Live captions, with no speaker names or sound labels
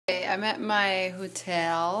I'm at my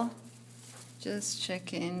hotel. Just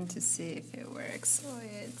check in to see if it works. Oh,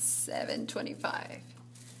 it's 7:25.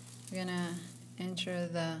 We're gonna enter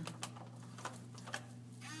the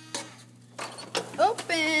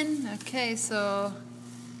open. Okay, so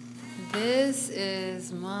this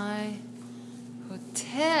is my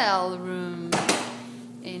hotel room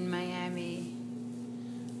in Miami.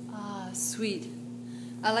 Ah, sweet.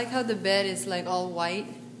 I like how the bed is like all white.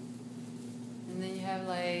 And then you have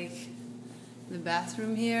like the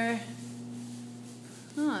bathroom here.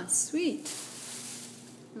 Oh, sweet.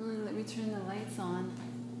 Let me turn the lights on.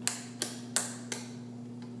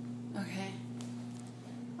 Okay.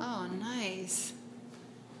 Oh, nice.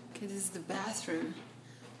 Okay, this is the bathroom.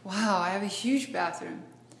 Wow, I have a huge bathroom.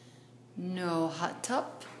 No hot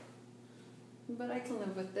tub, but I can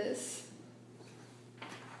live with this.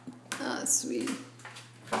 Oh, sweet.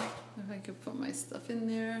 If I could put my stuff in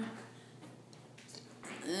there.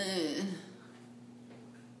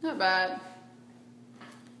 Not bad.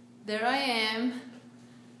 There I am.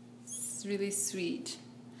 It's really sweet.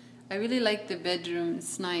 I really like the bedroom.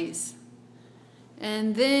 It's nice.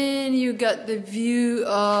 And then you got the view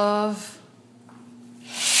of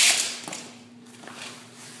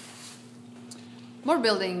more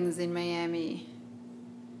buildings in Miami.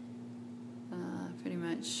 Pretty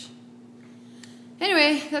much.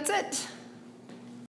 Anyway, that's it.